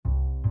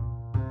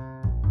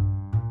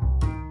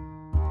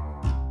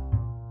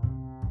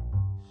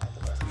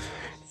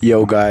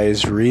Yo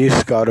guys,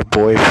 Reese got a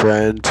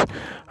boyfriend.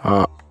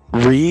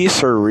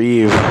 Reese or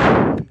Reeve?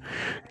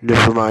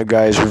 Never mind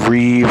guys,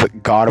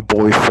 Reeve got a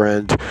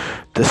boyfriend.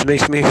 This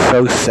makes me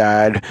so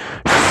sad.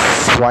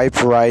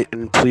 Swipe right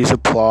and please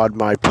applaud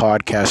my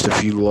podcast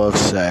if you love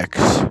sex.